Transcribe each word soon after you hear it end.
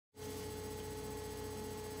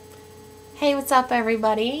Hey, what's up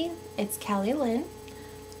everybody? It's Lynn.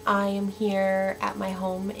 I am here at my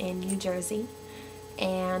home in New Jersey,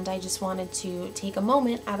 and I just wanted to take a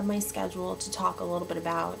moment out of my schedule to talk a little bit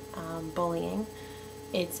about bullying.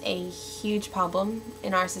 It's a huge problem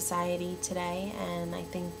in our society today, and I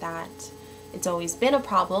think that it's always been a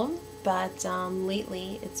problem, but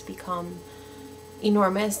lately it's become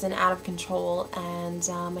enormous and out of control, and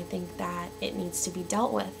I think that it needs to be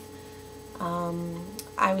dealt with.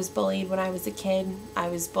 I was bullied when I was a kid. I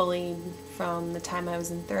was bullied from the time I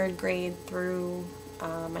was in 3rd grade through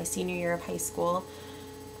my senior year of high school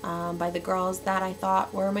by the girls that I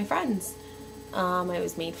thought were my friends. I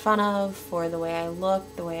was made fun of for the way I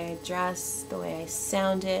looked, the way I dressed, the way I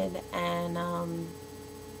sounded, and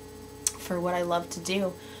for what I loved to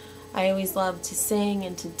do. I always loved to sing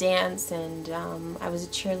and to dance, and I was a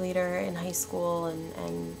cheerleader in high school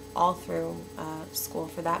and all through school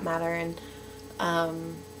for that matter, and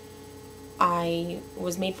I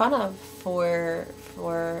was made fun of for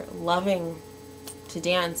loving to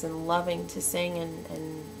dance and loving to sing,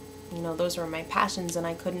 and you know, those were my passions, and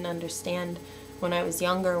I couldn't understand when I was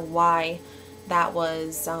younger why that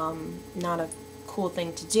was not a cool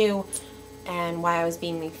thing to do and why I was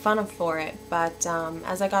being made fun of for it. But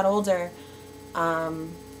as I got older,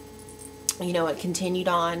 you know, it continued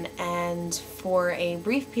on, and for a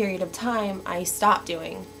brief period of time I stopped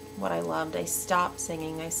doing what I loved. I stopped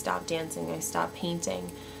singing, I stopped dancing, I stopped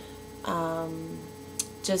painting,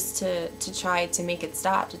 just to try to make it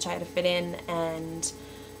stop, to try to fit in, and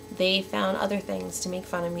they found other things to make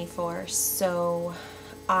fun of me for. So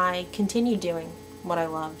I continued doing what I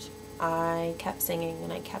loved. I kept singing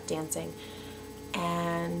and I kept dancing,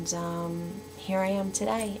 and here I am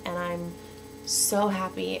today, and I'm so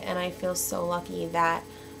happy, and I feel so lucky that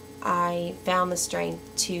I found the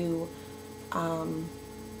strength to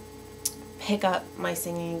pick up my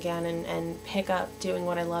singing again and pick up doing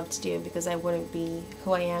what I love to do, because I wouldn't be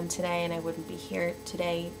who I am today, and I wouldn't be here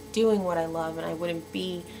today doing what I love, and I wouldn't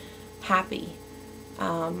be happy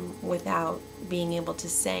without being able to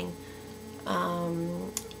sing.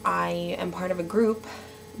 I am part of a group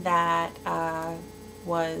that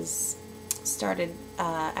was started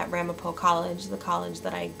at Ramapo College, the college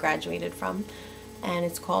that I graduated from, and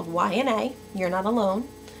it's called YNA, You're Not Alone.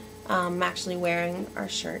 I'm actually wearing our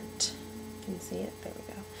shirt. You can see it, there we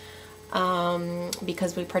go.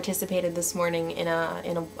 Because we participated this morning in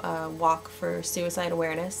a walk for suicide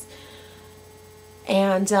awareness.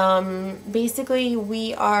 And basically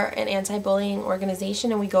we are an anti-bullying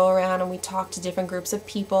organization, and we go around and we talk to different groups of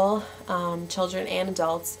people, children and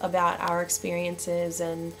adults, about our experiences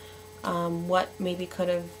and what maybe could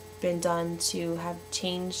have been done to have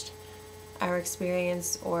changed our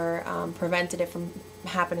experience or prevented it from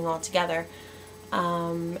happening altogether.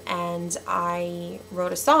 And I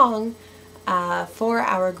wrote a song for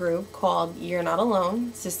our group called You're Not Alone.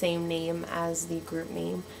 It's the same name as the group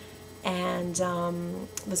name. And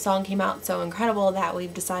the song came out so incredible that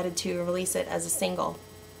we've decided to release it as a single.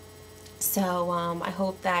 So I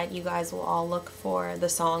hope that you guys will all look for the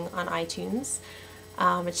song on iTunes.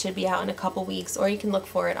 It should be out in a couple weeks, or you can look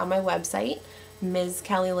for it on my website,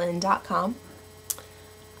 mskellylynn.com.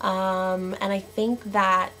 And I think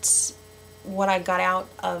that what I got out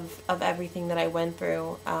of everything that I went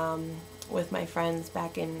through with my friends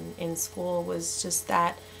back in school was just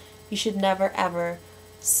that you should never ever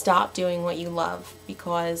stop doing what you love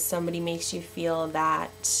because somebody makes you feel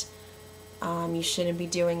that you shouldn't be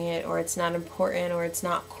doing it, or it's not important, or it's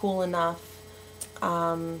not cool enough.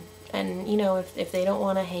 And you know, if they don't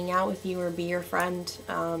want to hang out with you or be your friend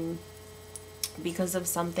because of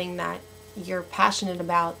something that you're passionate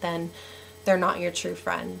about, then they're not your true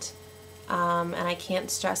friend. And I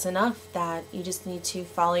can't stress enough that you just need to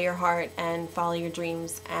follow your heart and follow your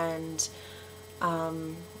dreams, and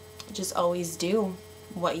just always do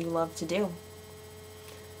what you love to do.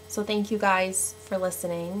 So thank you guys for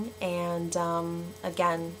listening, and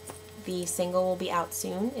again, the single will be out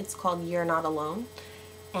soon. It's called You're Not Alone,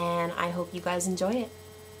 and I hope you guys enjoy it.